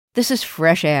This is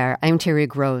Fresh Air. I'm Terry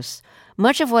Gross.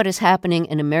 Much of what is happening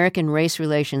in American race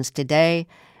relations today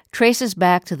traces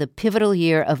back to the pivotal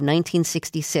year of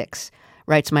 1966,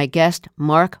 writes my guest,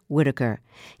 Mark Whitaker.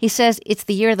 He says it's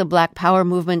the year the Black Power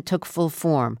movement took full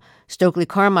form. Stokely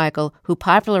Carmichael, who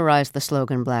popularized the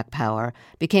slogan Black Power,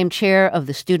 became chair of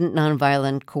the Student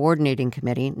Nonviolent Coordinating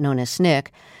Committee, known as SNCC,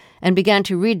 and began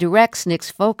to redirect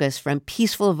SNCC's focus from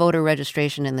peaceful voter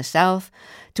registration in the South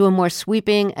to a more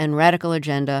sweeping and radical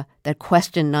agenda that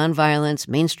questioned nonviolence,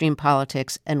 mainstream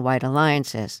politics, and white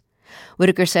alliances.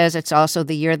 Whitaker says it's also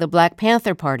the year the Black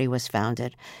Panther Party was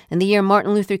founded, and the year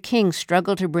Martin Luther King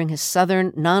struggled to bring his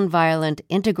Southern nonviolent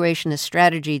integrationist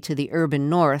strategy to the urban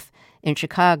North in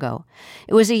Chicago.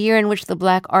 It was a year in which the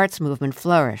Black arts movement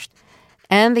flourished,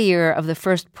 and the year of the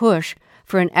first push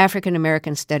for an African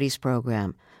American studies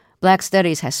program. Black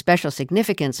Studies has special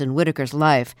significance in Whitaker's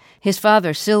life. His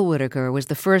father, Syl Whitaker, was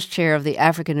the first chair of the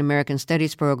African American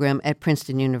Studies program at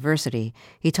Princeton University.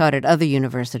 He taught at other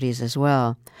universities as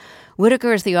well.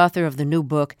 Whitaker is the author of the new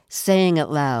book, Saying It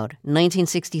Loud,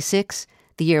 1966,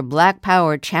 the year Black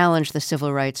Power challenged the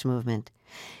civil rights movement.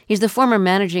 He's the former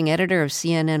managing editor of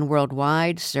CNN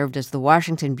Worldwide, served as the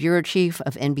Washington bureau chief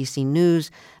of NBC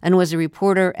News, and was a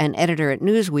reporter and editor at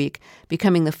Newsweek,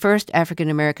 becoming the first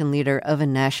African-American leader of a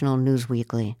national news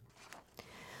weekly.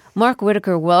 Mark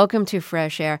Whitaker, welcome to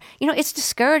Fresh Air. You know, it's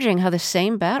discouraging how the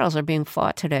same battles are being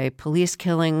fought today. Police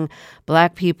killing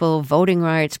Black people, voting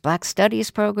rights, Black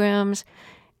studies programs.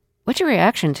 What's your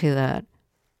reaction to that?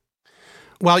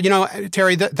 Well, you know,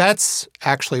 Terry, that's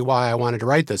actually why I wanted to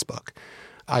write this book.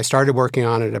 I started working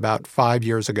on it about 5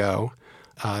 years ago.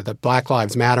 The Black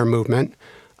Lives Matter movement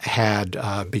had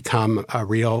become a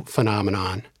real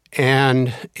phenomenon.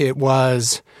 And it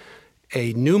was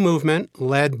a new movement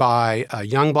led by a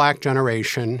young Black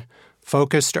generation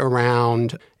focused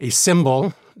around a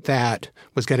symbol that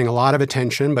was getting a lot of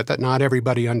attention, but that not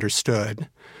everybody understood,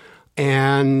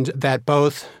 and that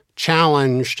both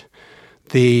challenged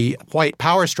the white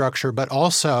power structure, but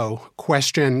also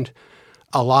questioned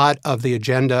a lot of the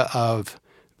agenda of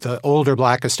the older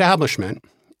Black establishment.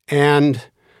 And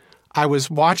I was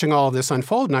watching all of this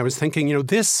unfold, and I was thinking, you know,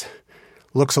 this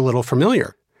looks a little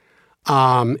familiar.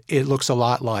 It looks a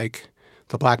lot like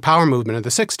the Black Power movement of the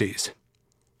 60s.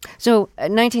 So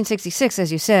 1966,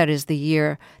 as you said, is the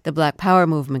year the Black Power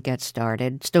movement gets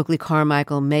started. Stokely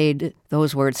Carmichael made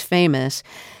those words famous.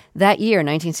 That year,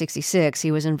 1966,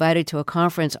 he was invited to a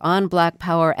conference on Black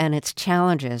Power and its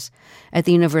challenges at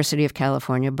the University of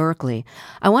California, Berkeley.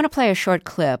 I want to play a short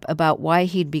clip about why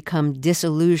he'd become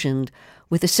disillusioned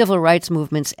with the civil rights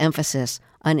movement's emphasis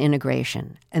on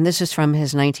integration. And this is from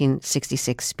his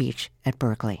 1966 speech at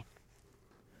Berkeley.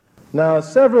 Now,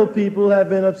 several people have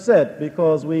been upset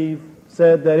because we've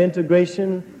said that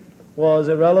integration was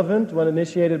irrelevant when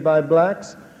initiated by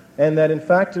blacks, and that in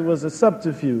fact it was a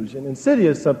subterfuge, an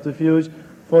insidious subterfuge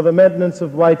for the maintenance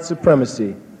of white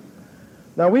supremacy.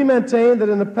 Now, we maintain that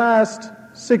in the past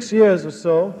 6 years or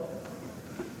so,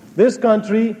 this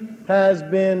country has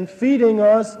been feeding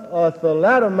us a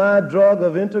thalidomide drug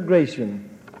of integration,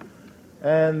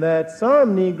 and that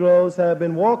some Negroes have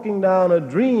been walking down a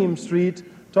dream street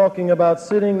talking about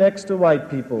sitting next to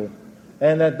white people,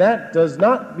 and that does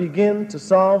not begin to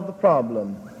solve the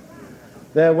problem.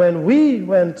 That when we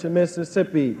went to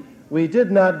Mississippi, we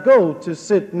did not go to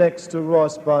sit next to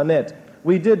Ross Barnett.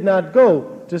 We did not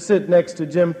go to sit next to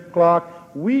Jim Clark.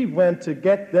 We went to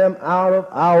get them out of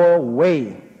our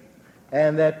way.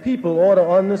 And that people ought to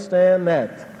understand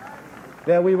that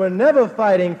we were never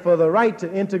fighting for the right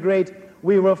to integrate.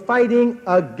 We were fighting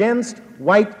against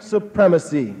white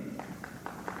supremacy.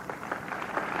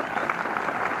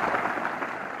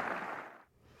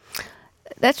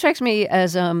 That strikes me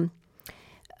as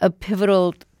a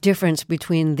pivotal difference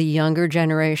between the younger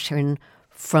generation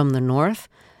from the North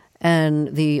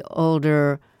and the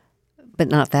older, but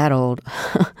not that old,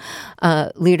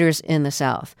 leaders in the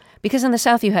South. Because in the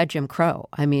South, you had Jim Crow.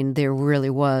 I mean, there really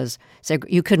was.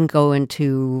 You couldn't go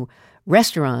into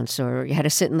restaurants, or you had to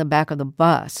sit in the back of the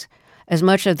bus. As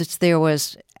much as there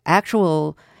was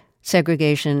actual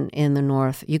segregation in the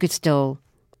North, you could still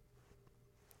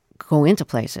go into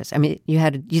places. I mean, you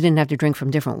didn't have to drink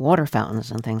from different water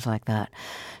fountains and things like that.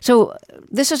 So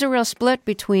this is a real split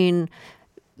between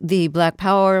the Black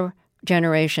Power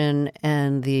generation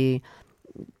and the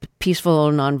peaceful,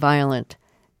 nonviolent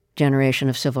generation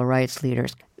of civil rights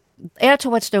leaders. Add to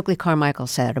what Stokely Carmichael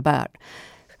said about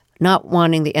not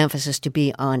wanting the emphasis to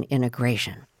be on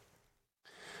integration.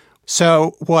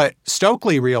 So what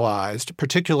Stokely realized,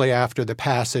 particularly after the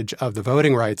passage of the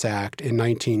Voting Rights Act in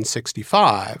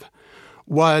 1965,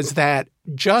 was that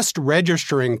just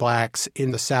registering blacks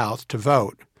in the South to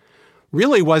vote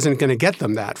really wasn't going to get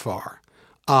them that far,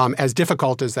 as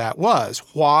difficult as that was.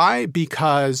 Why?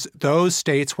 Because those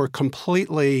states were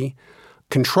completely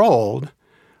controlled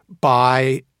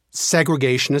by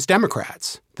segregationist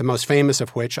Democrats, the most famous of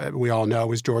which we all know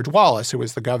was George Wallace, who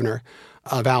was the governor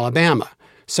of Alabama.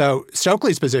 So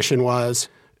Stokely's position was,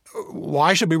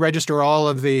 why should we register all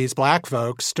of these black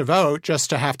folks to vote just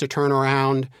to have to turn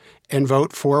around and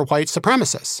vote for white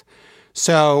supremacists?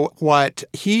 So what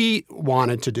he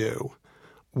wanted to do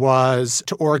was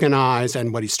to organize,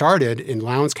 and what he started in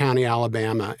Lowndes County,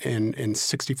 Alabama in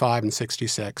 65 and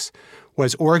 66,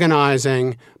 was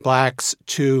organizing blacks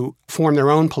to form their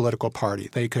own political party.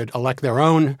 They could elect their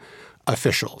own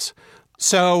officials.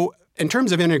 So in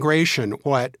terms of integration,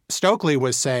 what Stokely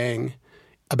was saying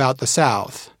about the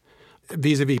South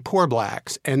vis-a-vis poor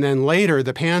blacks, and then later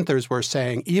the Panthers were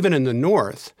saying even in the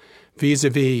North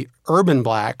vis-a-vis urban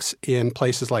blacks in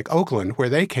places like Oakland, where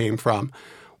they came from,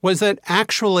 was that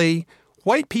actually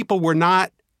white people were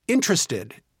not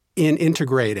interested in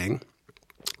integrating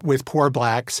with poor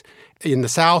blacks in the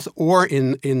South or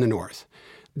in the North.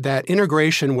 That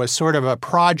integration was sort of a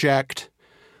project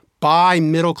by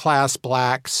middle-class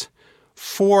blacks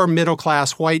for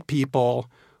middle-class white people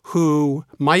who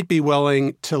might be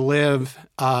willing to live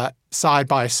side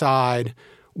by side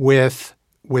with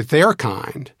their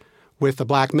kind, with the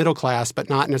black middle class, but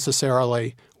not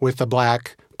necessarily with the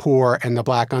black poor and the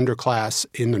black underclass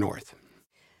in the North.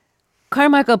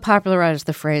 Carmichael popularized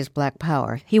the phrase Black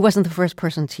Power. He wasn't the first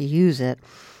person to use it.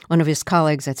 One of his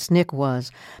colleagues at SNCC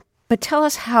was. But tell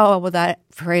us how that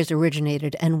phrase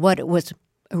originated and what it was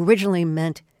originally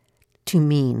meant to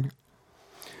mean.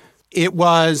 It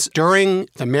was during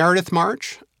the Meredith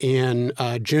March in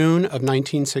June of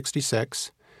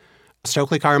 1966.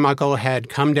 Stokely Carmichael had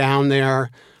come down there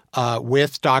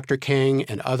with Dr. King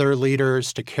and other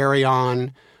leaders to carry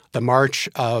on the march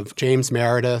of James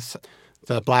Meredith,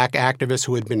 the black activist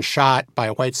who had been shot by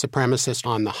a white supremacist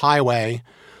on the highway.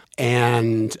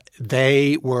 And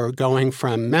they were going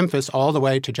from Memphis all the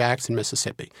way to Jackson,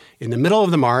 Mississippi. In the middle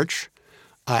of the march,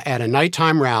 at a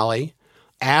nighttime rally,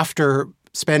 after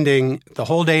spending the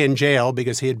whole day in jail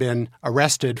because he had been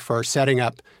arrested for setting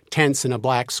up tents in a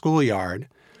black schoolyard.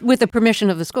 With the permission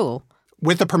of the school.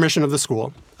 With the permission of the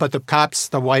school. But the cops,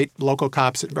 the white local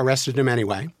cops, arrested him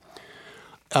anyway.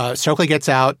 Stokely gets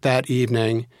out that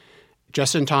evening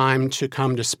just in time to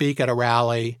come to speak at a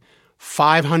rally.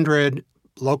 500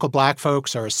 local black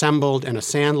folks are assembled in a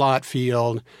sandlot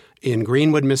field in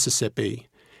Greenwood, Mississippi.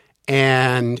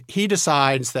 And he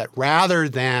decides that rather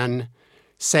than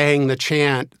saying the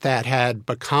chant that had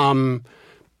become,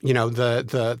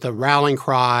 the rallying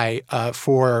cry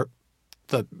for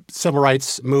the civil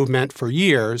rights movement for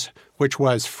years, which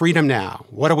was freedom now.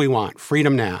 What do we want?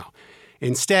 Freedom now.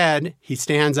 Instead, he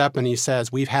stands up and he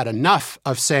says, we've had enough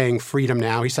of saying freedom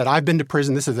now. He said, I've been to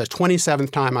prison. This is the 27th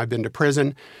time I've been to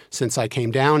prison since I came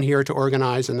down here to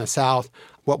organize in the South.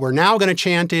 What we're now going to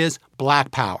chant is Black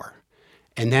Power.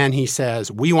 And then he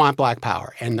says, we want Black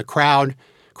Power. And the crowd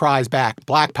cries back,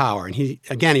 Black Power. And he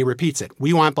repeats it.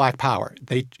 We want Black Power.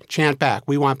 They chant back,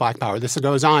 we want Black Power. This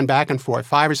goes on back and forth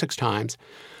 5 or 6 times.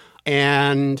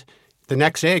 And the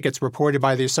next day it gets reported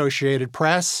by the Associated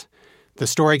Press. The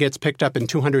story gets picked up in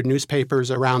 200 newspapers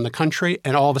around the country,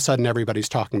 and all of a sudden everybody's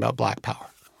talking about Black Power.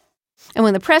 And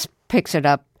when the press picks it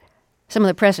up, some of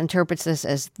the press interprets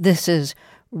this is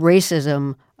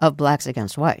racism of blacks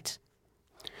against whites.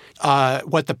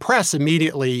 What the press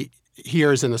immediately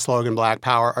hears in the slogan Black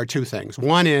Power are 2 things.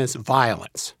 One is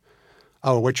violence.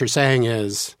 Oh, what you're saying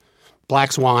is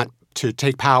blacks want to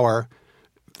take power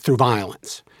through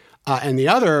violence. And the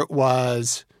other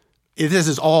was, this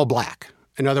is all black.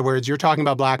 In other words, you're talking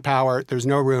about Black Power. There's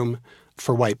no room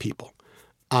for white people.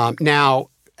 Now,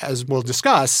 as we'll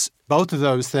discuss, both of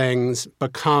those things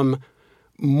become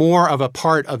more of a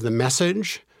part of the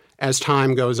message as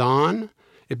time goes on.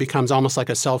 It becomes almost like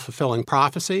a self-fulfilling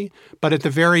prophecy. But at the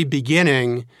very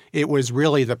beginning, it was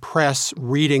really the press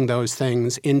reading those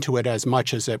things into it as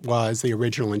much as it was the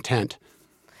original intent.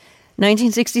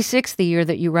 1966, the year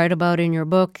that you write about in your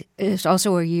book, is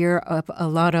also a year of a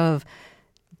lot of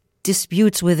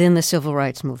disputes within the civil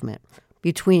rights movement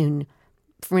between,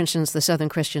 for instance, the Southern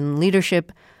Christian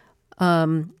Leadership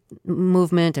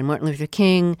movement and Martin Luther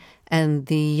King and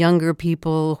the younger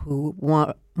people who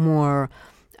want more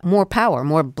power,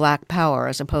 more black power,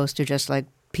 as opposed to just like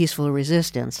peaceful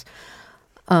resistance.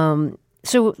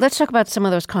 So let's talk about some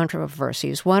of those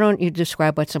controversies. Why don't you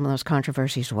describe what some of those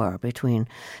controversies were between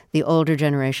the older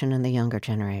generation and the younger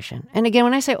generation? And again,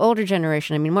 when I say older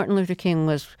generation, I mean Martin Luther King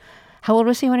was How old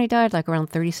was he when he died? Like around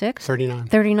 36? 39.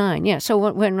 39, yeah.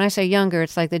 So when I say younger,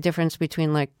 it's like the difference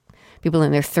between like people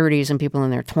in their 30s and people in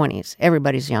their 20s.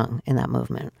 Everybody's young in that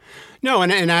movement. No,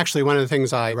 and actually one of the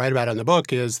things I write about in the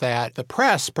book is that the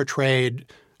press portrayed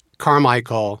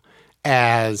Carmichael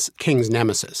as King's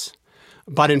nemesis.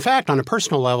 But in fact, on a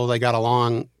personal level, they got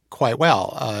along quite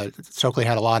well. Stokely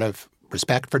had a lot of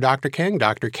respect for Dr. King.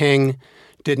 Dr. King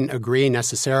didn't agree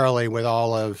necessarily with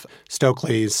all of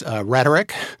Stokely's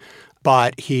rhetoric,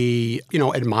 but he,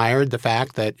 admired the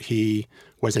fact that he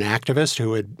was an activist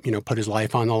who had, put his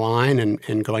life on the line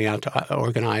and going out to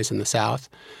organize in the South.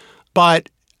 But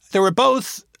there were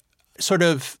both sort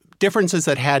of differences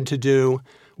that had to do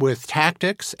with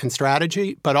tactics and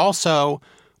strategy, but also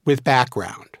with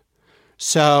background.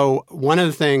 So one of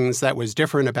the things that was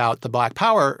different about the Black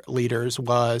Power leaders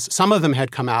was some of them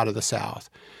had come out of the South,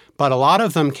 but a lot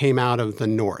of them came out of the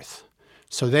North.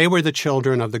 So they were the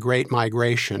children of the Great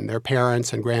Migration. Their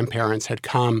parents and grandparents had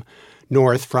come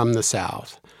north from the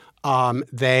South.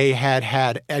 They had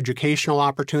had educational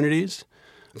opportunities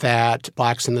that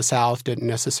blacks in the South didn't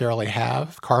necessarily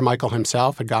have. Carmichael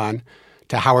himself had gone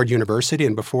to Howard University,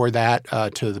 and before that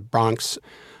to the Bronx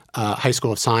High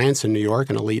School of Science in New York,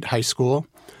 an elite high school.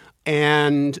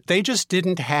 And they just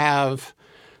didn't have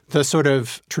the sort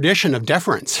of tradition of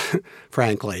deference,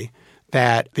 frankly,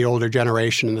 that the older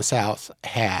generation in the South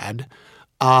had.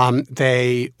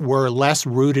 They were less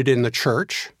rooted in the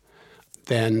church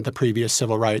than the previous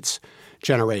civil rights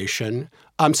generation.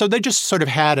 So they just sort of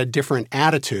had a different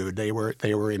attitude. They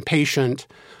were impatient.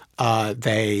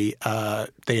 They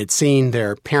had seen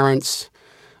their parents,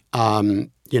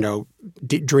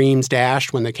 dreams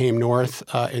dashed when they came north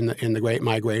in the Great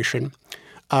Migration.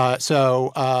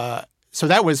 So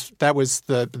that was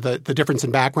the difference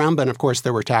in background, but of course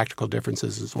there were tactical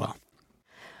differences as well.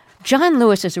 John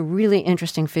Lewis is a really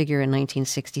interesting figure in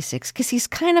 1966 because he's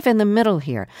kind of in the middle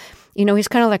here. He's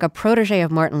kind of like a protege of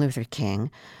Martin Luther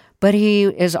King, but he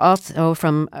is also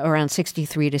from around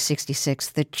 63 to 66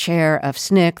 the chair of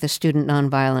SNCC, the Student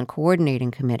Nonviolent Coordinating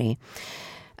Committee.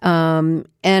 And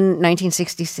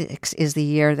 1966 is the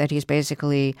year that he's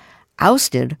basically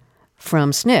ousted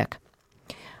from SNCC.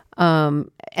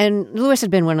 And Lewis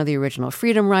had been one of the original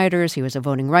freedom riders. He was a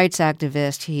voting rights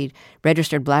activist. He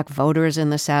registered black voters in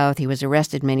the South. He was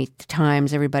arrested many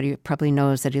times. Everybody probably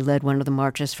knows that he led one of the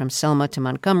marches from Selma to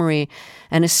Montgomery,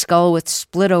 and his skull was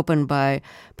split open by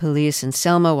police in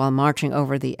Selma while marching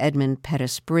over the Edmund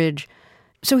Pettus Bridge.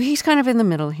 So he's kind of in the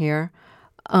middle here.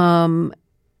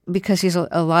 Because he's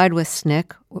allied with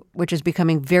SNCC, which is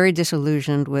becoming very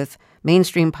disillusioned with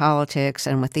mainstream politics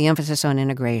and with the emphasis on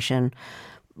integration.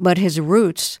 But his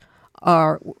roots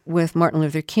are with Martin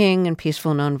Luther King and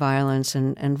peaceful nonviolence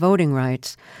and voting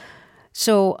rights.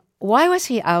 So why was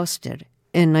he ousted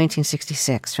in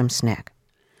 1966 from SNCC?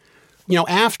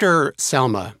 After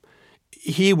Selma,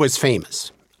 he was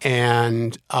famous.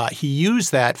 And he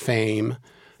used that fame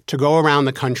to go around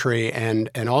the country and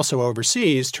also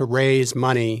overseas to raise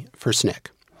money for SNCC.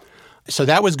 So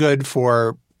that was good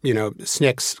for,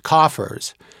 SNCC's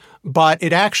coffers. But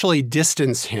it actually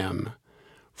distanced him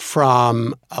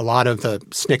from a lot of the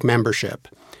SNCC membership.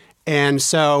 And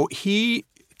so he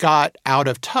got out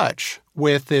of touch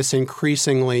with this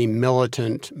increasingly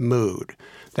militant mood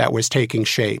that was taking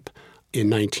shape in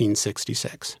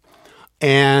 1966.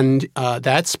 And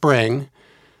that spring,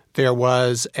 there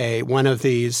was one of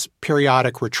these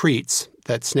periodic retreats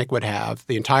that SNCC would have.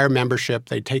 The entire membership,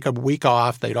 they'd take a week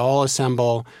off. They'd all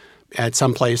assemble at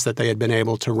some place that they had been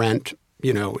able to rent,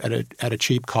 at a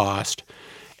cheap cost.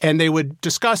 And they would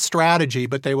discuss strategy,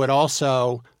 but they would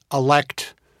also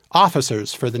elect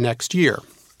officers for the next year.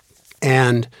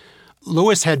 And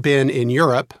Lewis had been in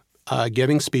Europe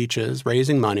giving speeches,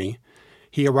 raising money.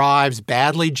 He arrives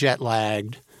badly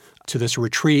jet-lagged to this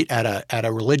retreat at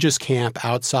a religious camp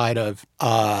outside of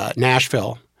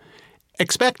Nashville,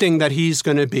 expecting that he's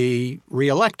going to be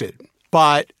reelected.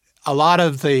 But a lot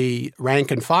of the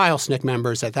rank-and-file SNCC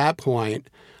members at that point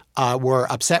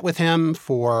were upset with him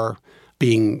for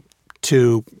being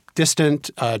too distant,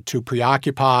 too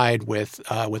preoccupied with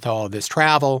all of this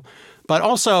travel, but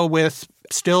also with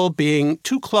still being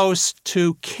too close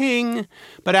to King.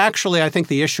 But actually, I think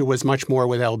the issue was much more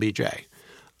with LBJ.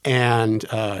 And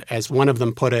as one of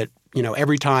them put it,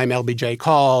 every time LBJ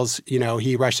calls,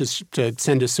 he rushes to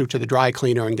send his suit to the dry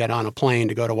cleaner and get on a plane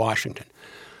to go to Washington.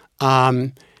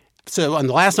 So on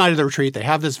the last night of the retreat, they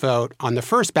have this vote. On the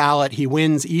first ballot, he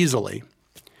wins easily.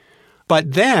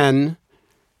 But then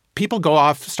people drift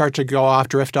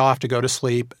off to go to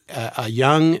sleep. A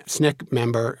young SNCC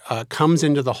member comes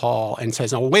into the hall and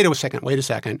says, "Oh, wait a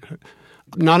second.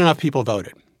 Not enough people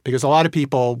voted." because a lot of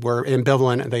people were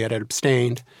ambivalent and they had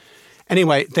abstained.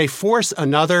 Anyway, they force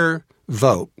another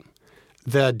vote.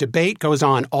 The debate goes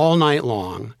on all night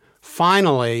long.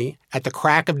 Finally, at the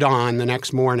crack of dawn the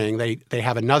next morning, they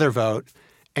have another vote,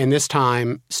 and this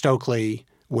time Stokely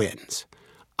wins.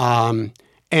 And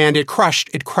it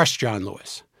crushed John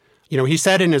Lewis. You know, he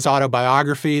said in his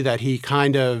autobiography that he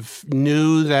kind of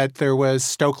knew that there was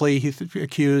Stokely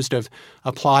accused of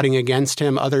plotting against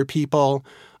him, other people,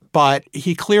 but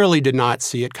he clearly did not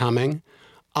see it coming.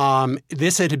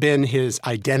 This had been his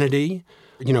identity.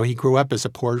 You know, he grew up as a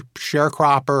poor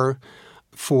sharecropper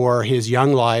for his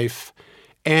young life,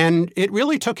 and it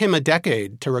really took him a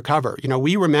decade to recover. You know,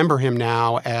 we remember him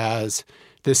now as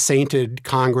this sainted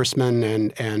congressman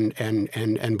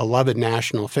and beloved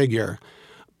national figure.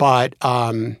 But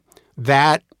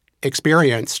that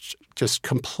experience just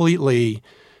completely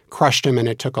crushed him, and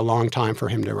it took a long time for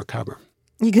him to recover.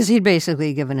 Because he'd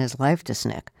basically given his life to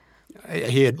SNCC.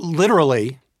 He had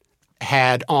literally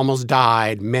had almost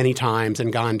died many times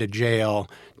and gone to jail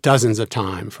dozens of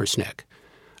times for SNCC.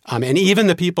 And even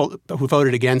the people who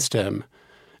voted against him,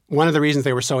 one of the reasons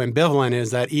they were so ambivalent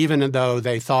is that even though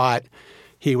they thought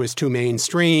he was too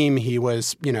mainstream, he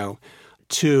was, you know,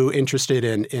 too interested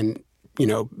in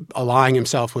allying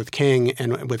himself with King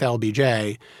and with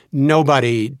LBJ,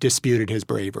 nobody disputed his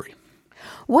bravery.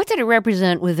 What did it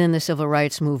represent within the civil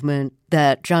rights movement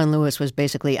that John Lewis was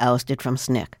basically ousted from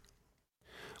SNCC?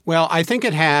 Well, I think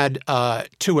it had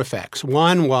two effects.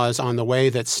 One was on the way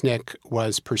that SNCC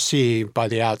was perceived by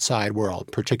the outside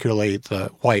world, particularly the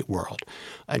white world.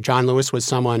 John Lewis was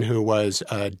someone who was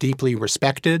deeply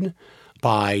respected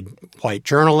by white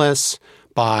journalists,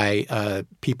 by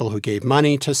people who gave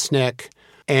money to SNCC.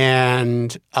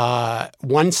 And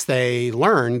once they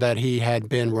learned that he had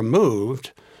been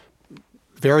removed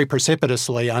very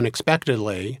precipitously,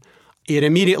 unexpectedly, it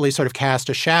immediately sort of cast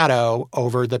a shadow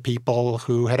over the people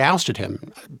who had ousted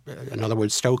him. In other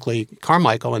words, Stokely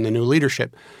Carmichael and the new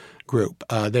leadership group.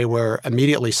 They were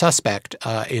immediately suspect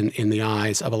in the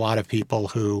eyes of a lot of people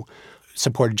who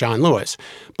supported John Lewis.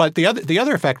 But the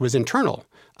other effect was internal.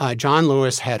 John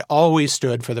Lewis had always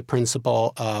stood for the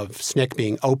principle of SNCC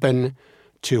being open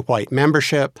to white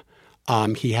membership.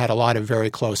 He had a lot of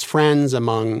very close friends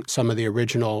among some of the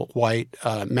original white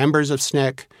members of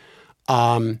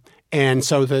SNCC. And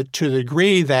so to the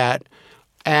degree that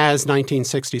as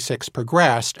 1966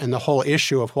 progressed and the whole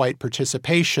issue of white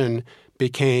participation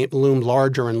loomed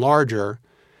larger and larger,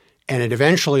 and it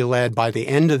eventually led by the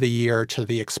end of the year to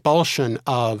the expulsion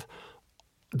of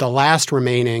the last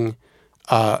remaining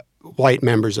white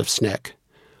members of SNCC.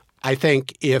 I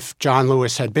think if John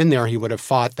Lewis had been there, he would have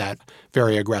fought that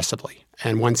very aggressively.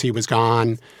 And once he was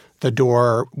gone, the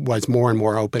door was more and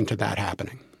more open to that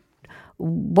happening.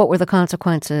 What were the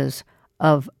consequences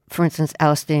of, for instance,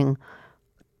 ousting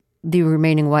the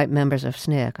remaining white members of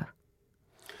SNCC?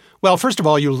 Well, first of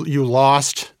all, you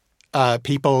lost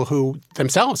people who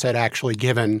themselves had actually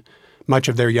given much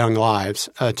of their young lives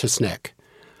to SNCC.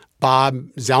 Bob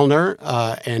Zellner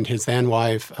and his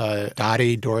then-wife,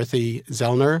 Dottie Dorothy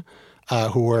Zellner,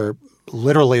 who were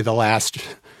literally the last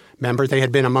members. They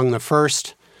had been among the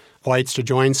first whites to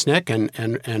join SNCC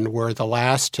and were the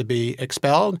last to be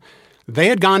expelled. They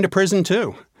had gone to prison,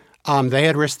 too. They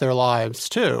had risked their lives,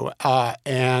 too,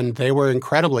 and they were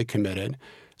incredibly committed.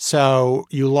 So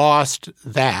you lost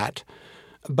that.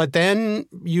 But then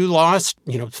you lost,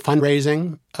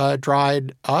 fundraising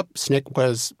dried up. SNCC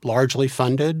was largely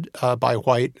funded by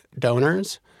white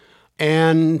donors.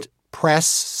 And press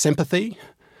sympathy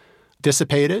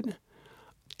dissipated.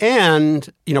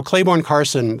 And, Claiborne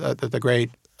Carson, the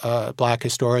great black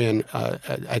historian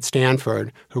at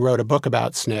Stanford who wrote a book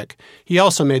about SNCC, he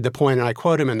also made the point, and I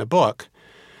quote him in the book,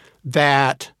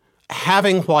 that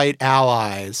having white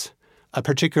allies,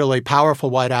 particularly powerful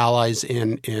white allies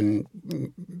in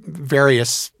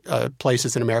various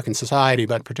places in American society,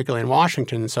 but particularly in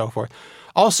Washington and so forth,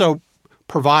 also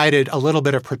provided a little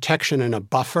bit of protection and a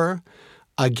buffer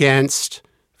against,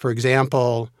 for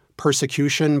example,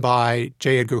 persecution by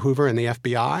J. Edgar Hoover and the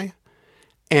FBI.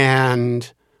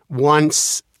 And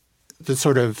once the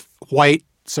sort of white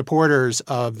supporters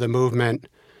of the movement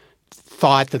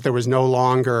thought that there was no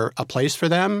longer a place for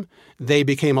them, they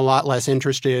became a lot less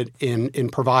interested in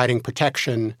providing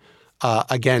protection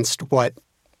against what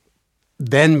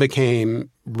then became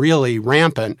really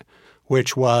rampant,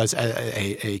 which was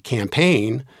a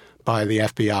campaign by the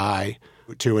FBI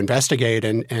to investigate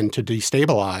and to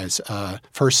destabilize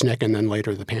first SNCC and then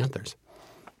later the Panthers.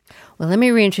 Well, let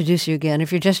me reintroduce you again.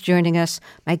 If you're just joining us,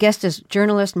 my guest is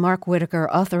journalist Mark Whitaker,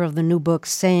 author of the new book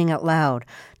Saying It Loud,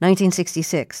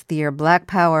 1966, the year Black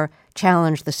Power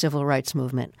challenged the Civil Rights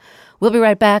Movement. We'll be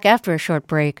right back after a short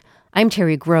break. I'm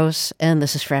Terry Gross, and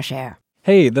this is Fresh Air.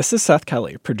 Hey, this is Seth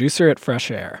Kelly, producer at Fresh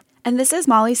Air. And this is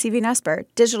Molly Seavy-Nesper,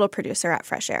 digital producer at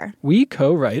Fresh Air. We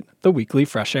co-write the weekly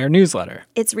Fresh Air newsletter.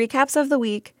 It's recaps of the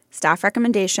week, staff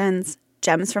recommendations,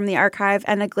 gems from the archive,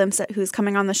 and a glimpse at who's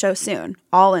coming on the show soon,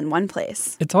 all in one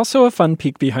place. It's also a fun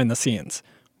peek behind the scenes,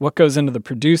 what goes into the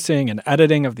producing and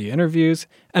editing of the interviews,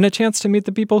 and a chance to meet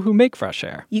the people who make Fresh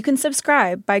Air. You can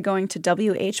subscribe by going to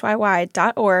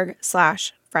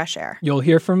whyy.org/freshair. You'll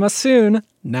hear from us soon.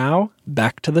 Now,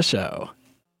 back to the show.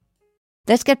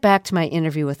 Let's get back to my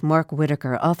interview with Mark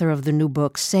Whitaker, author of the new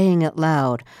book Saying It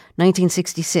Loud,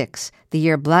 1966, the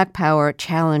year Black Power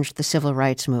challenged the Civil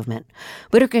Rights Movement.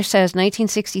 Whitaker says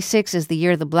 1966 is the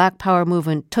year the Black Power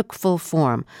movement took full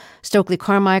form. Stokely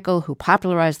Carmichael, who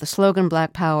popularized the slogan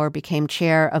Black Power, became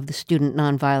chair of the Student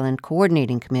Nonviolent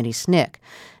Coordinating Committee, SNCC,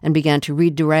 and began to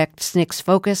redirect SNCC's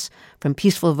focus from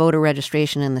peaceful voter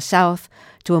registration in the South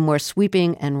to a more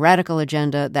sweeping and radical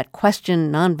agenda that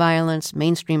questioned nonviolence,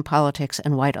 mainstream politics,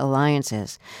 and white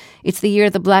alliances. It's the year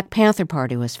the Black Panther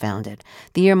Party was founded,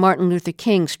 the year Martin Luther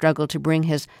King struggled to bring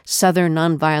his Southern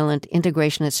nonviolent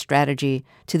integrationist strategy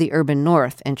to the urban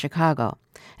North and Chicago.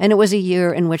 And it was a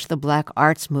year in which the Black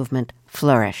arts movement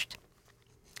flourished.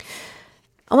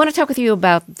 I want to talk with you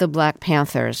about the Black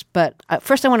Panthers, but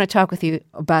first I want to talk with you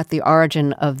about the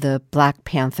origin of the Black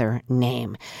Panther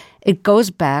name. It goes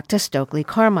back to Stokely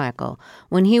Carmichael.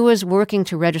 When he was working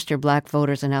to register black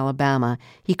voters in Alabama,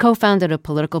 he co-founded a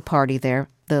political party there,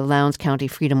 the Lowndes County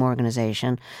Freedom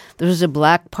Organization. This was a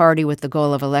black party with the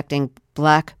goal of electing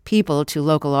black people to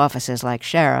local offices like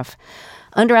sheriff.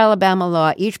 Under Alabama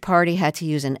law, each party had to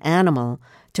use an animal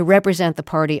to represent the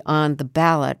party on the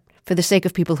ballot for the sake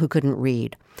of people who couldn't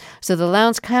read. So the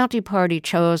Lowndes County Party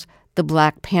chose the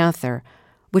Black Panther,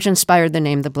 which inspired the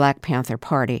name the Black Panther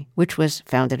Party, which was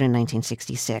founded in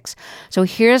 1966. So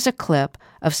here's a clip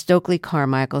of Stokely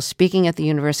Carmichael speaking at the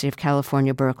University of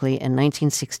California, Berkeley in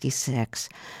 1966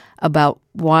 about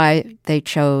why they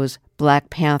chose Black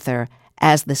Panther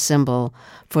as the symbol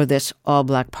for this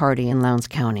all-black party in Lowndes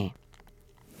County.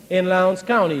 In Lowndes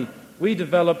County, we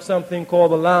developed something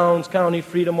called the Lowndes County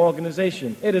Freedom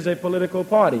Organization. It is a political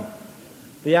party.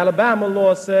 The Alabama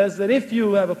law says that if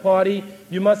you have a party,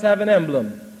 you must have an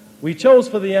emblem. We chose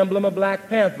for the emblem a Black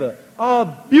Panther, a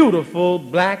beautiful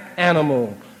black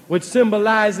animal, which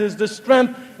symbolizes the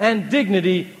strength and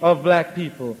dignity of black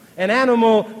people. An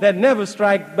animal that never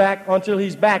strikes back until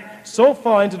he's back so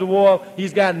far into the war,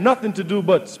 he's got nothing to do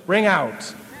but spring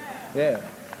out. Yeah.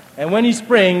 And when he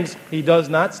springs, he does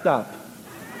not stop.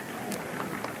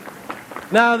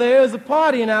 Now, there is a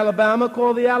party in Alabama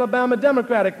called the Alabama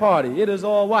Democratic Party. It is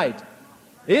all white.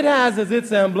 It has as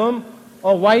its emblem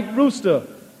a white rooster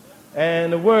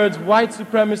and the words white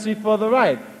supremacy for the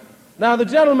right. Now, the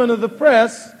gentlemen of the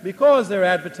press, because they're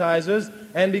advertisers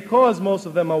and because most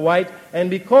of them are white and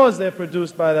because they're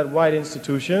produced by that white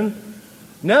institution,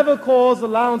 never calls the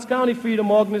Lowndes County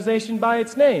Freedom Organization by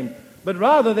its name, but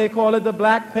rather they call it the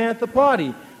Black Panther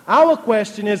Party. Our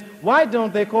question is, why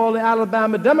don't they call the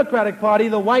Alabama Democratic Party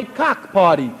the White Cock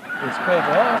Party? It's clear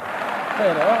to us.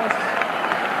 Clear to us.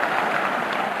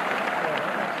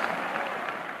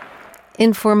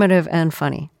 Informative and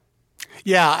funny.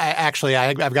 Yeah,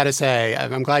 I've got to say,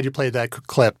 I'm glad you played that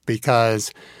clip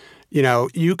because, you know,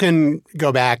 you can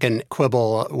go back and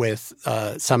quibble with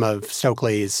some of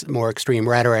Stokely's more extreme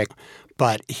rhetoric,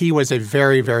 but he was a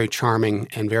very, very charming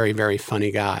and very, very funny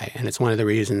guy. And it's one of the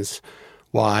reasons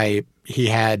why he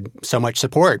had so much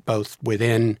support, both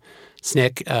within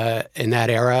SNCC in that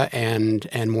era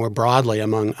and more broadly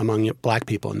among black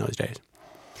people in those days.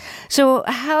 So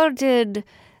how did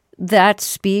that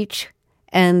speech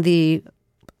and the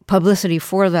publicity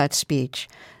for that speech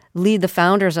lead the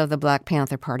founders of the Black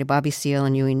Panther Party, Bobby Seale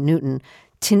and Huey Newton,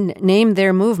 to name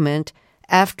their movement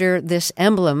after this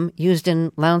emblem used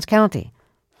in Lowndes County?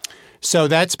 So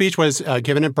that speech was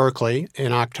given at Berkeley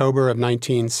in October of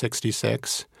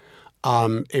 1966.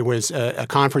 It was a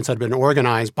conference that had been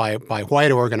organized by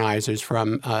white organizers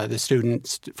from the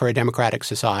Students for a Democratic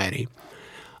Society.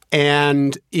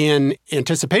 And in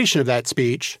anticipation of that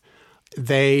speech,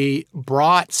 they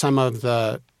brought some of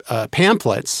the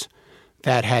pamphlets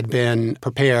that had been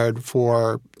prepared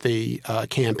for the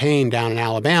campaign down in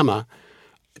Alabama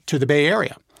to the Bay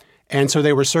Area. And so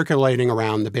they were circulating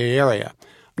around the Bay Area.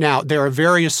 Now, there are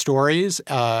various stories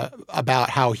about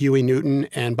how Huey Newton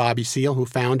and Bobby Seale, who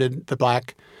founded the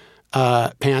Black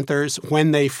Panthers,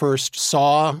 when they first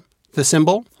saw the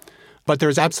symbol, But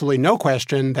there's absolutely no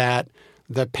question that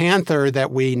the Panther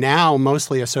that we now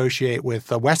mostly associate with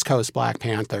the West Coast Black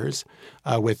Panthers,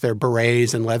 with their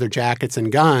berets and leather jackets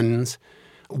and guns,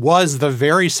 was the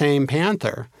very same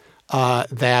Panther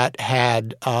that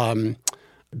had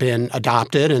been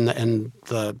adopted, and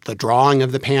the drawing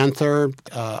of the Panther,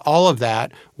 all of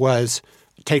that was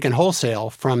taken wholesale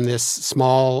from this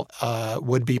small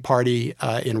would-be party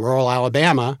in rural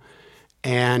Alabama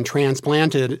and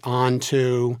transplanted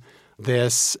onto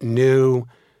this new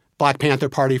Black Panther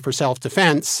Party for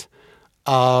self-defense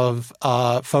of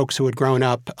folks who had grown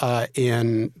up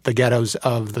in the ghettos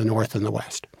of the North and the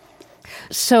West.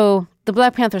 So the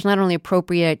Black Panthers not only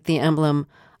appropriate the emblem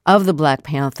of the Black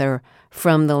Panther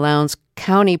from the Lowndes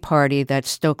County Party that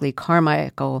Stokely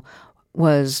Carmichael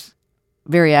was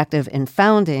very active in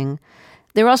founding,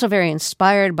 they're also very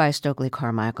inspired by Stokely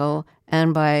Carmichael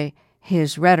and by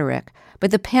his rhetoric. But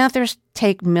the Panthers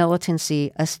take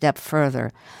militancy a step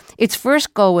further. Its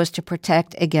first goal was to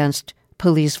protect against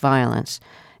police violence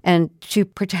and to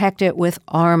protect it with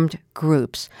armed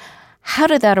groups. How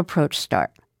did that approach start?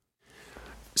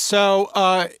 So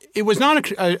it was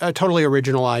not a totally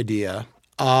original idea.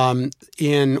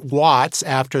 In Watts,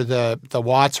 after the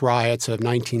Watts riots of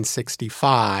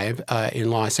 1965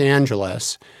 in Los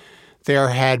Angeles, there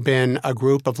had been a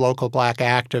group of local Black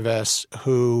activists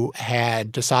who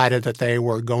had decided that they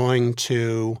were going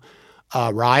to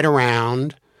ride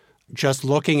around just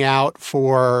looking out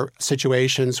for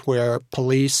situations where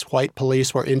white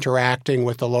police were interacting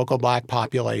with the local Black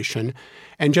population,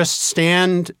 and just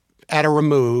stand at a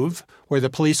remove where the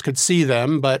police could see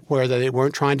them, but where they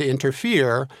weren't trying to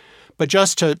interfere, but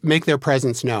just to make their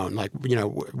presence known. Like,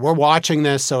 we're watching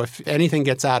this, so if anything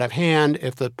gets out of hand,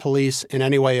 if the police in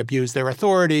any way abuse their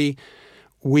authority,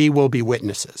 we will be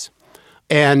witnesses.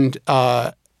 And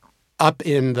up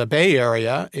in the Bay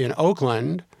Area, in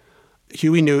Oakland,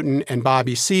 Huey Newton and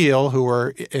Bobby Seale, who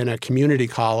were in a community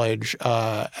college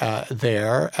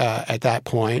there at that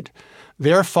point,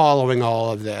 they're following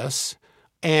all of this.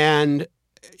 And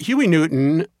Huey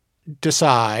Newton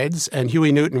decides, and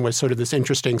Huey Newton was sort of this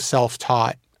interesting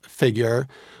self-taught figure.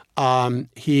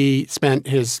 He spent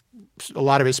a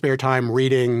lot of his spare time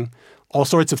reading all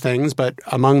sorts of things, but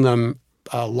among them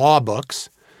law books.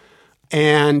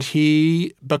 And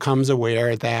he becomes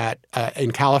aware that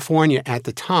in California at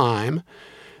the time,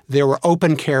 there were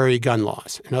open carry gun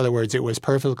laws. In other words, it was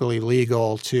perfectly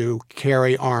legal to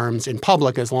carry arms in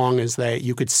public as long as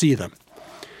you could see them.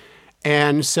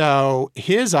 And so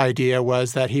his idea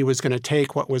was that he was going to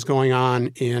take what was going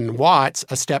on in Watts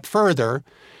a step further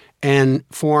and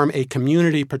form a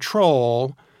community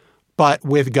patrol, but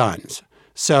with guns,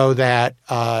 so that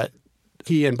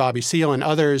he and Bobby Seale and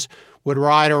others would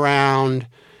ride around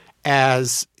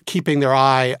as keeping their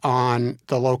eye on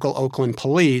the local Oakland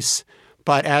police,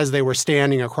 but as they were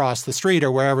standing across the street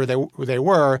or wherever they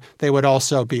were, they would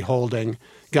also be holding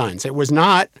guns. It was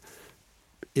not,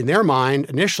 in their mind,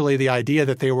 initially the idea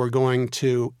that they were going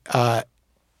to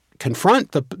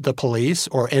confront the police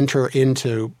or enter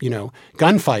into,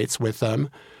 gunfights with them,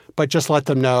 but just let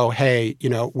them know, hey,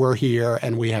 we're here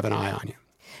and we have an eye on you.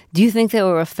 Do you think they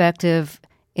were effective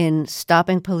in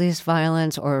stopping police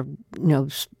violence or,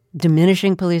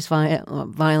 diminishing police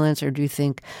violence, or do you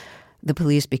think the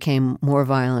police became more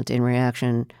violent in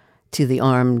reaction to the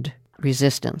armed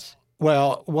resistance?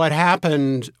 Well, what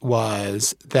happened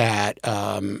was that,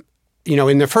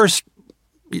 in the first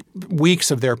weeks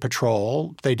of their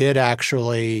patrol, they did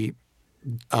actually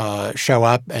show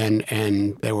up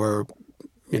and they were,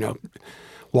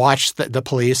 watched the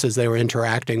police as they were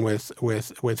interacting with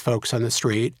folks on the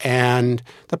street. And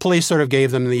the police sort of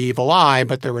gave them the evil eye,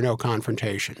 but there were no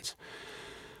confrontations.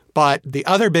 But the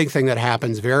other big thing that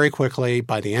happens very quickly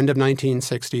by the end of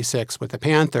 1966 with the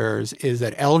Panthers is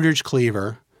that Eldridge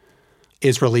Cleaver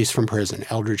is released from prison.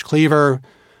 Eldridge Cleaver,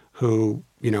 who,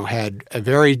 had a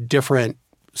very different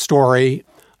story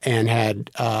and had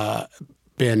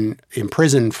been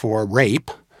imprisoned for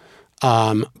rape,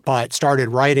 but started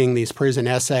writing these prison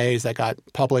essays that got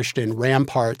published in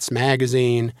Ramparts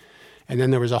magazine. And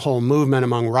then there was a whole movement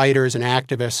among writers and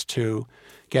activists to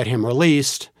get him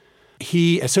released.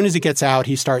 As soon as he gets out,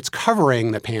 he starts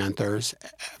covering the Panthers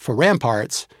for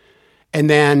Ramparts and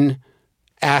then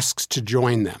asks to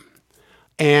join them.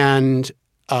 And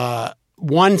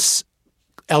once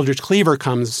Eldridge Cleaver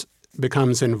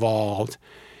becomes involved,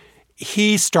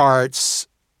 he starts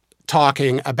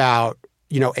talking about,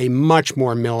 a much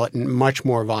more militant, much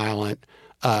more violent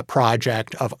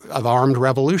project of armed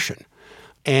revolution.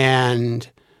 And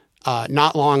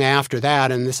not long after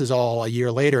that, and this is all a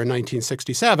year later in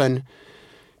 1967,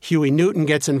 Huey Newton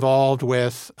gets involved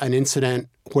with an incident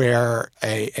where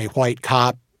a white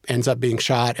cop ends up being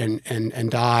shot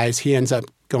and dies. He ends up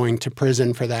going to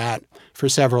prison for that for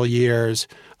several years.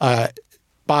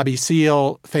 Bobby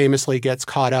Seale famously gets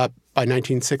caught up by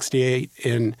 1968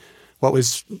 in what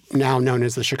was now known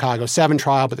as the Chicago 7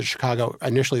 trial, but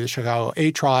initially the Chicago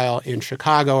 8 trial in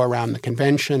Chicago around the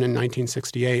convention in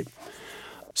 1968.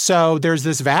 So there's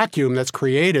this vacuum that's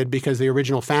created because the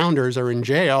original founders are in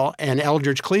jail, and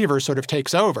Eldridge Cleaver sort of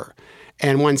takes over.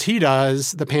 And once he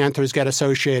does, the Panthers get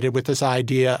associated with this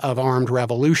idea of armed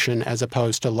revolution as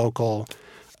opposed to local,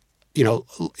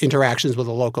 interactions with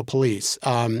the local police.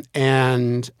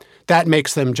 And that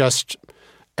makes them just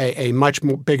a much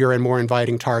bigger and more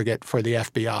inviting target for the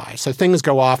FBI. So things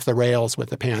go off the rails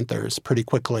with the Panthers pretty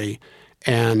quickly,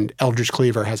 and Eldridge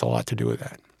Cleaver has a lot to do with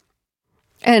that.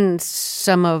 And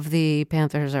some of the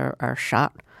Panthers are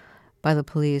shot by the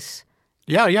police.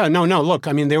 Yeah. No. Look,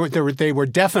 I mean, they were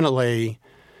definitely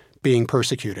being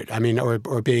persecuted. I mean, or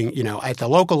being, at the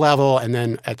local level and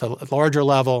then at the larger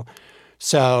level.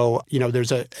 So,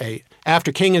 there's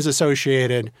after King is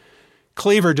associated,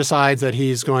 Cleaver decides that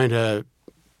he's going to,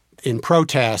 in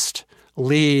protest,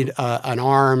 lead an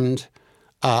armed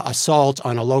assault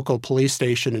on a local police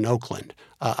station in Oakland.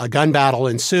 A gun battle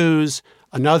ensues.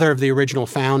 Another of the original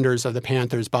founders of the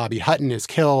Panthers, Bobby Hutton, is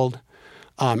killed.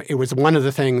 It was one of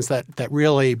the things that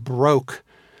really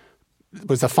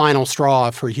was the final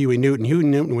straw for Huey Newton. Huey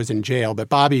Newton was in jail, but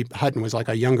Bobby Hutton was like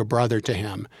a younger brother to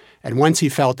him. And once he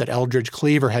felt that Eldridge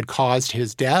Cleaver had caused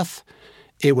his death,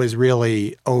 it was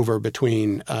really over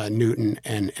between Newton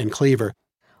and Cleaver.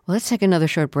 Well, let's take another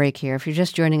short break here. If you're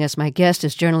just joining us, my guest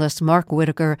is journalist Mark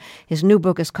Whitaker. His new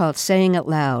book is called Saying It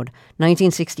Loud,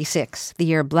 1966, the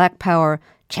year Black Power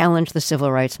challenged the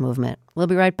Civil Rights Movement. We'll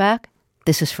be right back.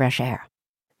 This is Fresh Air.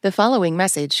 The following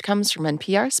message comes from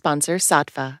NPR sponsor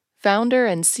Saatva. Founder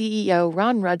and CEO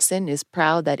Ron Rudson is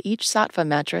proud that each Saatva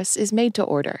mattress is made to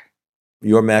order.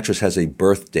 Your mattress has a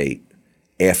birth date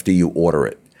after you order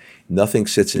it. Nothing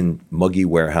sits in muggy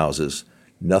warehouses.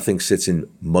 Nothing sits in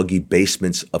muggy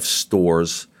basements of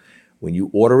stores. When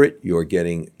you order it, you're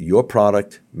getting your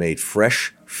product made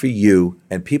fresh for you,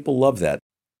 and people love that.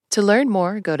 To learn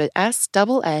more, go to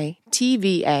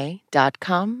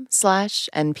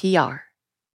saatva.com/NPR.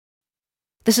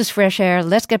 This is Fresh Air.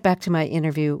 Let's get back to my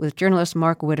interview with journalist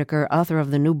Mark Whitaker, author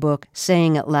of the new book,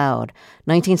 Saying It Loud,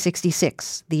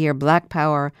 1966, the year Black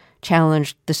Power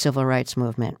challenged the Civil Rights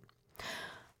Movement.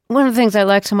 One of the things I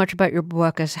like so much about your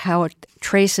book is how it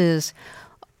traces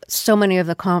so many of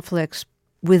the conflicts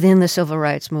within the civil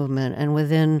rights movement and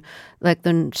within like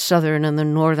the southern and the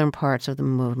northern parts of the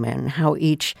movement, and how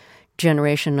each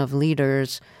generation of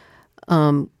leaders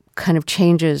kind of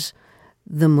changes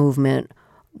the movement.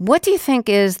 What do you think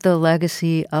is the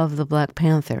legacy of the Black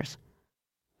Panthers?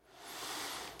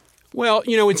 Well,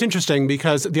 it's interesting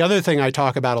because the other thing I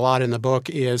talk about a lot in the book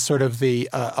is sort of the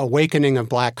awakening of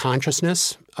Black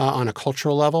consciousness on a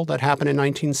cultural level that happened in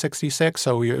 1966.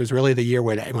 So it was really the year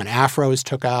when afros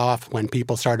took off, when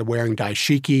people started wearing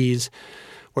dashikis,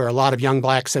 where a lot of young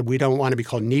Blacks said, we don't want to be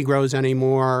called Negroes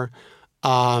anymore.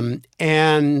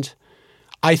 And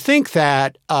I think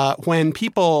that when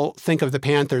people think of the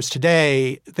Panthers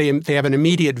today, they have an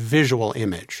immediate visual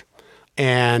image.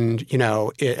 And,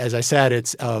 as I said,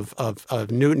 it's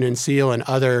of Newton and Seale and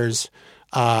others.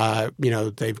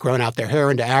 They've grown out their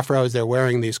hair into afros. They're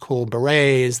wearing these cool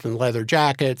berets and leather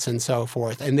jackets and so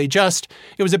forth. And it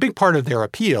was a big part of their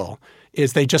appeal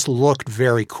is they just looked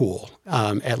very cool,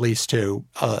 at least to,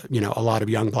 a lot of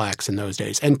young Blacks in those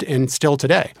days and still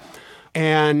today.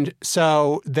 And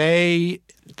so they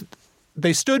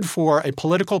stood for a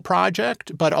political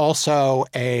project, but also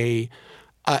an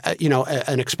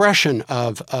expression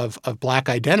of Black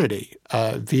identity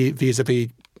vis-a-vis,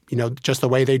 just the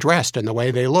way they dressed and the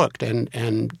way they looked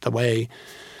and the way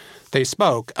they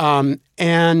spoke.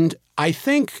 And I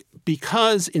think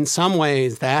because in some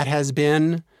ways that has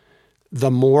been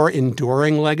the more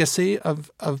enduring legacy of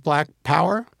Black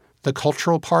power, the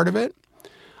cultural part of it,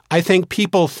 I think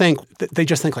people they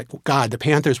just think like, God, the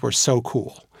Panthers were so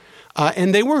cool.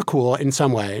 And they were cool in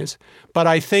some ways, but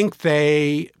I think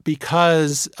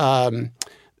because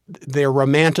they're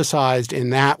romanticized in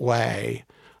that way,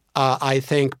 I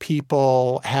think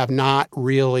people have not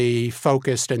really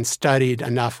focused and studied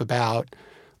enough about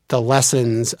the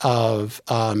lessons of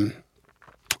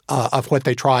what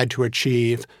they tried to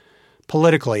achieve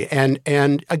politically. And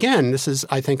again, this is,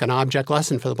 I think, an object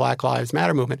lesson for the Black Lives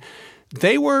Matter movement.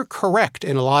 They were correct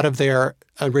in a lot of their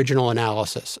original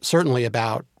analysis, certainly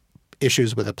about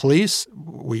issues with the police.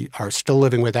 We are still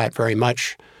living with that very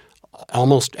much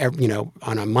almost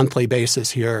on a monthly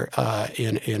basis here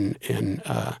in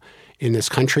this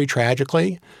country,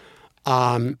 tragically.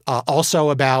 Also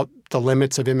about the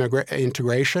limits of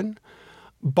integration,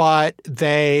 but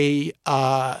they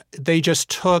just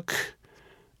took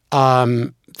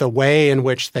the way in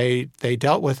which they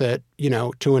dealt with it,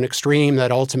 to an extreme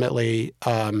that ultimately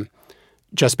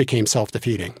just became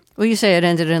self-defeating. Well, you say it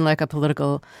ended in like a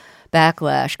political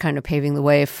backlash, kind of paving the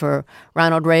way for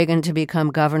Ronald Reagan to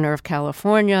become governor of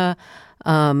California,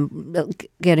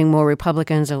 getting more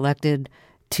Republicans elected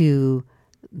to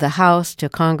the House, to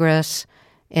Congress,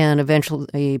 and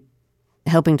eventually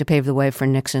helping to pave the way for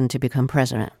Nixon to become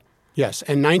president. Yes,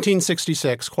 and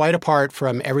 1966, quite apart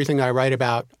from everything I write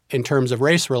about in terms of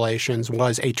race relations,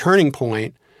 was a turning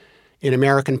point in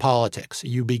American politics.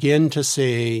 You begin to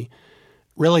see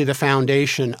really the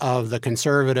foundation of the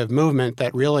conservative movement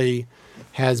that really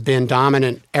has been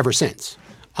dominant ever since.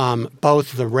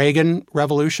 Both the Reagan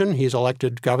Revolution, he's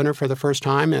elected governor for the first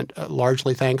time, and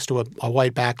largely thanks to a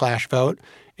white backlash vote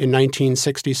in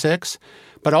 1966,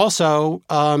 but also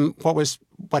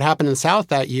what happened in the South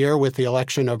that year with the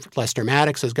election of Lester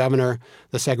Maddox as governor,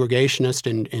 the segregationist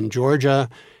in Georgia,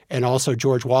 and also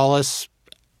George Wallace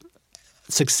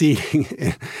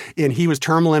succeeding in he was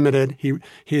term limited.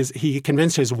 He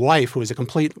convinced his wife, who was a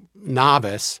complete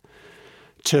novice,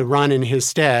 to run in his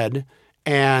stead,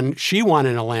 and she won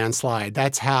in a landslide.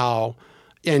 That's how.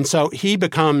 And so he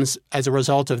becomes, as a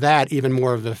result of that, even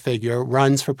more of a figure,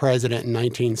 runs for president in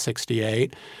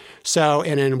 1968. So,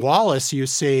 and in Wallace, you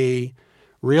see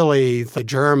really the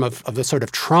germ of the sort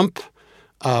of Trump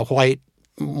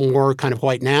more kind of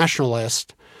white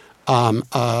nationalist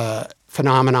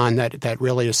phenomenon that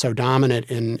really is so dominant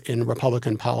in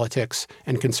Republican politics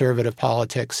and conservative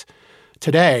politics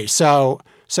today. So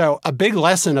a big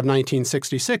lesson of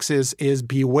 1966 is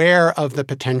beware of the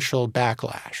potential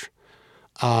backlash.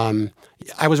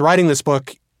 I was writing this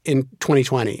book in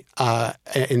 2020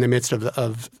 in the midst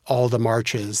of all the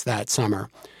marches that summer.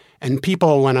 And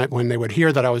people, when they would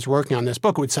hear that I was working on this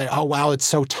book, would say, oh, wow, it's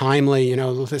so timely,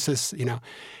 this is,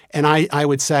 And I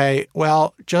would say,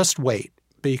 well, just wait,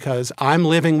 because I'm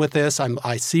living with this.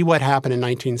 I see what happened in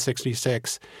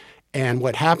 1966. And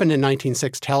what happened in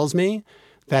 1966 tells me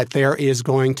that there is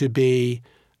going to be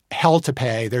hell to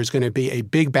pay. There's going to be a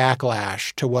big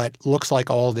backlash to what looks like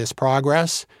all this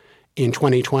progress in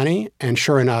 2020. And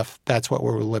sure enough, that's what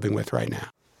we're living with right now.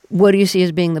 What do you see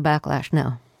as being the backlash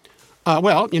now?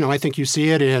 Well, I think you see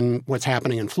it in what's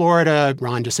happening in Florida,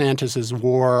 Ron DeSantis'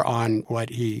 war on what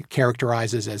he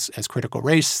characterizes as critical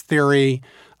race theory,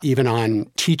 even on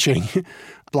teaching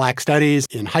Black studies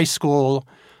in high school,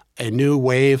 a new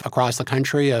wave across the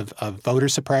country of voter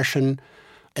suppression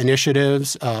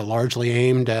initiatives largely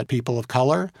aimed at people of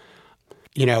color.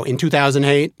 In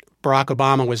 2008, Barack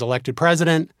Obama was elected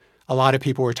president. A lot of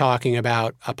people were talking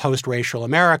about a post-racial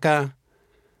America.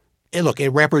 It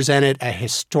represented a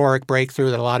historic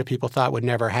breakthrough that a lot of people thought would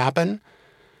never happen.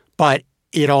 But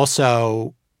it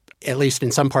also, at least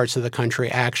in some parts of the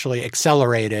country, actually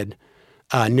accelerated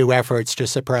new efforts to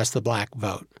suppress the Black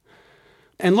vote.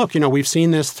 And look, we've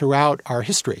seen this throughout our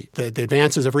history. The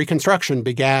advances of Reconstruction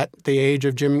begat the age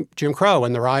of Jim Crow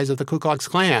and the rise of the Ku Klux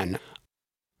Klan.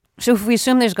 So if we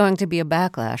assume there's going to be a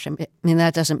backlash, I mean,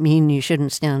 that doesn't mean you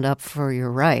shouldn't stand up for your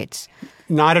rights.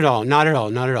 Not at all. Not at all.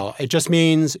 Not at all. It just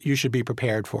means you should be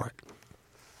prepared for it.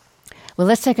 Well,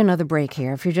 let's take another break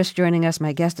here. If you're just joining us,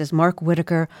 my guest is Mark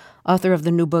Whitaker, author of the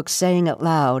new book, Saying It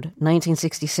Loud,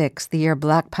 1966, the year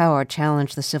Black Power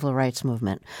challenged the Civil Rights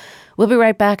Movement. We'll be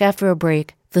right back after a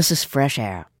break. This is Fresh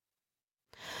Air.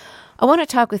 I want to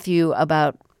talk with you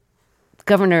about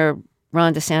Governor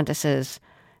Ron DeSantis'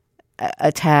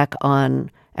 attack on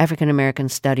African-American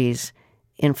studies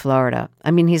in Florida.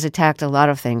 I mean, he's attacked a lot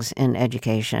of things in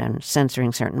education,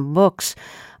 censoring certain books.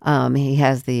 He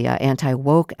has the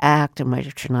Anti-Woke Act, in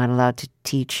which you're not allowed to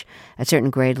teach at certain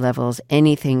grade levels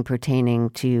anything pertaining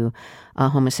to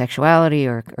homosexuality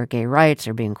or gay rights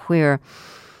or being queer.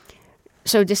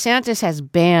 So DeSantis has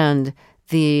banned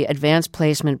the Advanced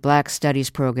Placement Black Studies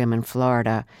program in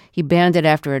Florida. He banned it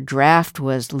after a draft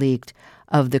was leaked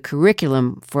of the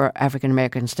curriculum for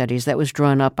African-American studies that was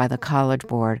drawn up by the College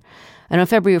Board. And on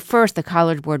February 1st, the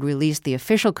College Board released the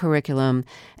official curriculum,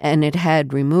 and it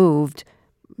had removed,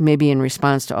 maybe in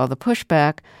response to all the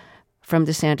pushback from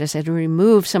DeSantis, had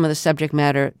removed some of the subject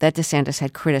matter that DeSantis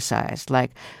had criticized,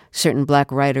 like certain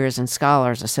Black writers and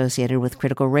scholars associated with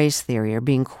critical race theory or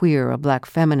being queer or Black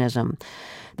feminism,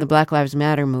 the Black Lives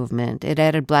Matter movement. It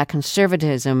added Black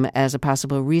conservatism as a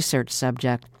possible research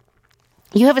subject.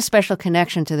 You have a special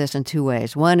connection to this in two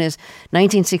ways. One is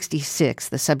 1966,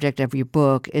 the subject of your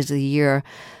book, is the year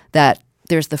that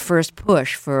there's the first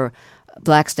push for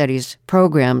Black Studies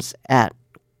programs at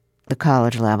the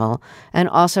college level. And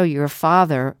also your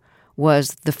father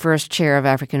was the first chair of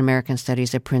African American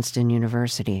Studies at Princeton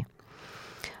University.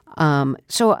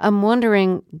 So I'm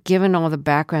wondering, given all the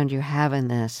background you have in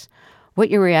this, what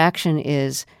your reaction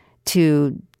is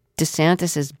to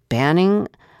DeSantis's banning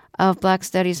of Black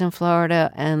Studies in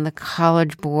Florida and the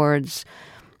College Board's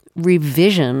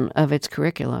revision of its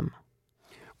curriculum.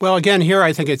 Well, again, here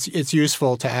I think it's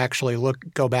useful to actually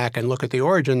go back and look at the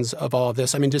origins of all of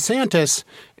this. I mean, DeSantis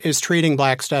is treating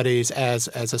Black Studies as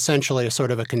essentially a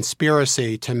sort of a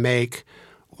conspiracy to make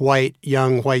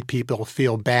young white people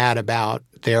feel bad about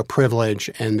their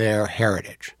privilege and their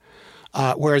heritage.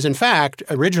 Whereas, in fact,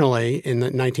 originally in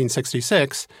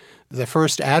 1966, the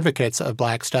first advocates of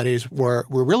Black Studies were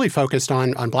really focused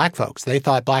on Black folks. They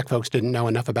thought Black folks didn't know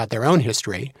enough about their own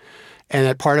history, and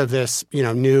that part of this,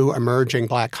 new emerging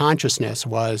Black consciousness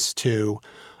was to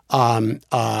learn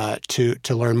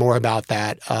more about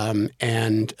that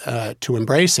and to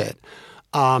embrace it.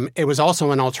 It was also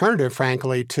an alternative,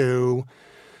 frankly, to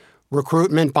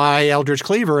recruitment by Eldridge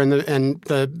Cleaver and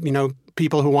the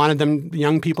people who wanted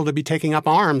young people to be taking up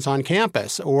arms on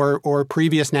campus, or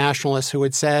previous nationalists who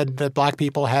had said that Black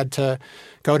people had to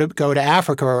go to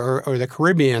Africa or the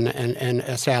Caribbean and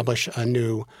establish a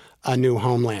new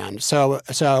homeland. So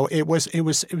it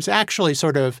was actually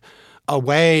sort of a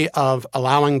way of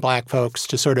allowing Black folks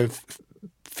to sort of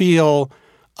feel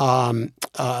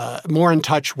more in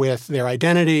touch with their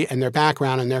identity and their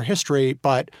background and their history,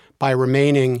 but by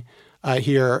remaining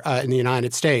here in the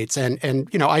United States. And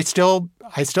I still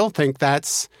think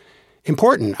that's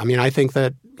important. I mean, I think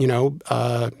that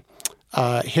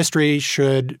history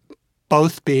should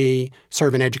both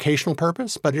serve an educational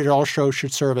purpose, but it also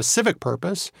should serve a civic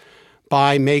purpose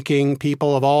by making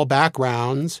people of all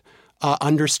backgrounds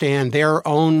understand their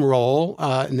own role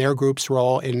and their group's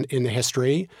role in the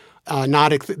history, not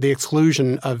the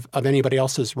exclusion of anybody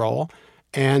else's role.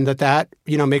 And that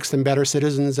makes them better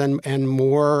citizens and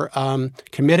more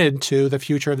committed to the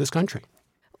future of this country.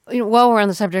 While we're on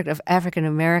the subject of African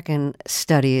American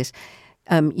studies,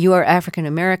 you are African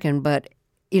American, but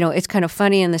it's kind of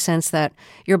funny in the sense that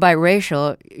you're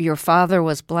biracial. Your father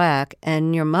was Black,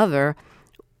 and your mother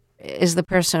is the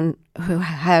person who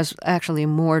has actually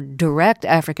more direct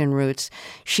African roots.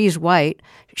 She's white.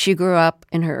 She grew up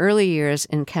in her early years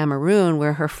in Cameroon,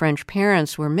 where her French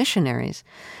parents were missionaries.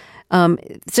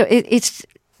 So it's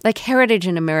like heritage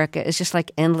in America is just like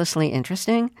endlessly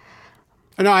interesting.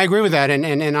 No, I agree with that, and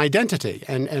identity,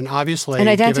 and obviously, and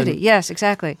identity. Yes,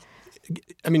 exactly.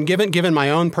 I mean, given my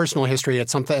own personal history,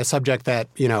 it's a subject that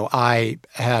I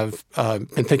have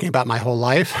been thinking about my whole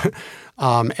life,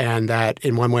 and that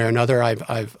in one way or another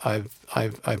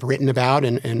I've written about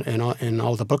in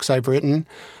all the books I've written.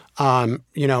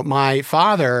 My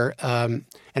father.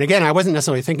 And again, I wasn't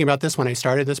necessarily thinking about this when I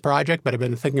started this project, but I've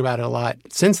been thinking about it a lot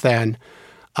since then.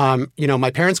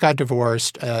 My parents got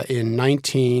divorced in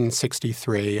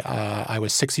 1963. I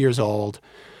was 6 years old.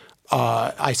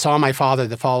 I saw my father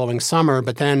the following summer,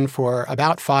 but then for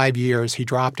about 5 years, he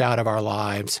dropped out of our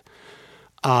lives.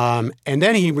 And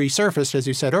then he resurfaced, as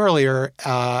you said earlier,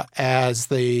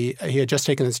 he had just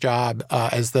taken this job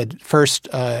as the first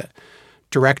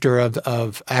director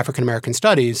of African American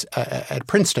Studies at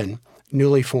Princeton,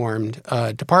 newly formed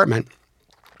department.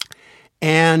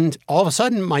 And all of a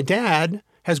sudden, my dad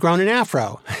has grown an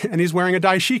afro, and he's wearing a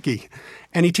dashiki,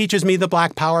 and he teaches me the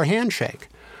Black Power handshake.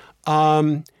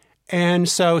 And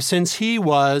so since he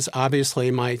was obviously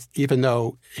even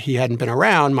though he hadn't been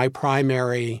around, my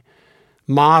primary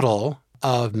model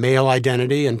of male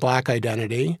identity and Black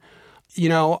identity,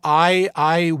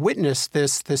 I witnessed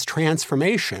this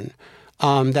transformation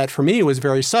that for me was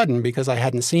very sudden because I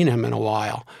hadn't seen him in a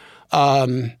while.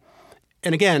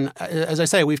 And again, as I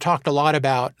say, we've talked a lot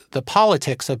about the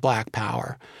politics of Black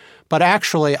power, but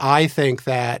actually I think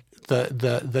that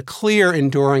the clear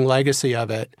enduring legacy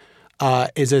of it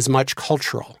is as much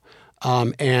cultural.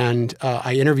 And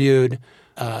I interviewed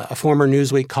a former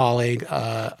Newsweek colleague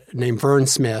named Vern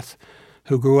Smith,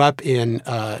 who grew up in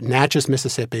Natchez,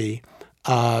 Mississippi,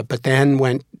 but then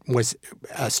was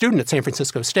a student at San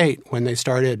Francisco State when they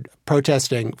started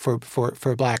protesting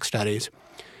for Black Studies.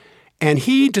 And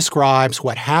he describes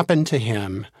what happened to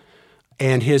him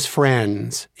and his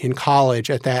friends in college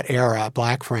at that era,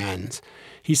 Black friends.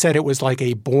 He said it was like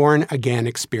a born-again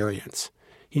experience.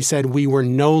 He said we were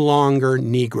no longer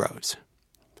Negroes.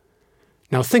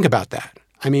 Now think about that.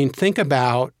 I mean, think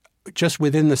about just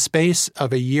within the space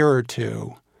of a year or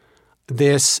two,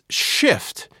 this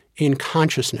shift in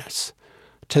consciousness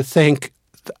to think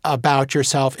about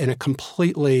yourself in a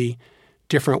completely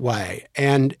different way.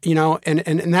 And,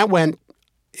 and that went,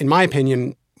 in my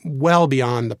opinion, well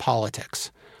beyond the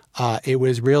politics. It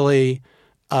was really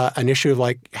an issue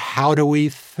of how do we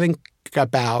think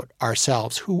about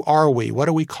ourselves? Who are we? What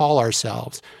do we call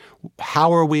ourselves?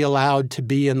 How are we allowed to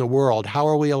be in the world? How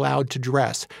are we allowed to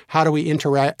dress? How do we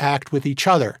interact with each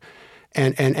other,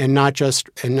 and not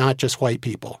just white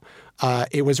people?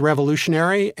 It was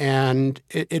revolutionary, and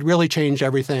it really changed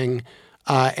everything.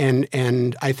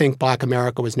 And I think Black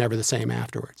America was never the same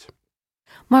afterwards.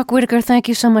 Mark Whitaker, thank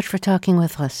you so much for talking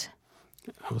with us.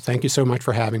 Well, thank you so much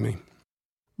for having me.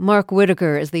 Mark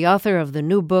Whitaker is the author of the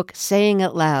new book, Saying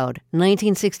It Loud,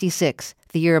 1966,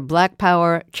 the year Black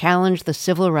Power challenged the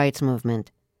Civil Rights Movement.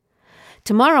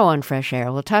 Tomorrow on Fresh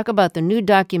Air, we'll talk about the new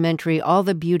documentary, All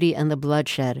the Beauty and the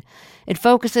Bloodshed. It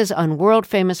focuses on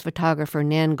world-famous photographer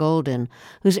Nan Goldin,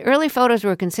 whose early photos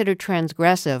were considered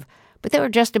transgressive, but they were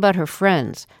just about her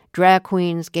friends, drag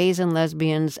queens, gays and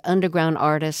lesbians, underground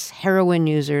artists, heroin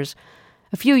users.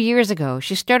 A few years ago,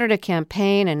 she started a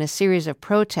campaign and a series of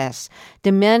protests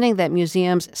demanding that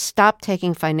museums stop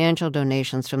taking financial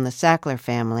donations from the Sackler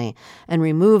family and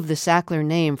remove the Sackler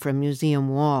name from museum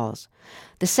walls.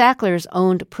 The Sacklers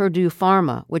owned Purdue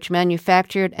Pharma, which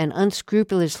manufactured and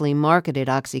unscrupulously marketed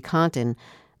OxyContin,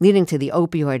 leading to the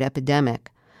opioid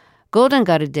epidemic. Goldin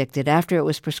got addicted after it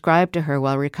was prescribed to her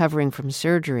while recovering from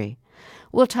surgery.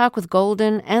 We'll talk with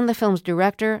Goldin and the film's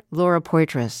director, Laura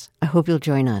Poitras. I hope you'll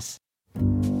join us.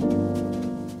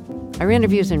 Our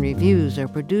interviews and reviews are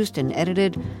produced and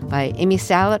edited by Amy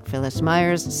Salet, Phyllis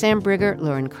Myers, Sam Brigger,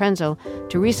 Lauren Krenzel,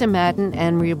 Teresa Madden,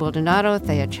 Anne-Marie Baldonado,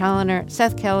 Thea Challoner,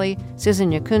 Seth Kelly,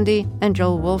 Susan Yakundi, and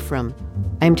Joel Wolfram.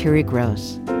 I'm Terry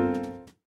Gross.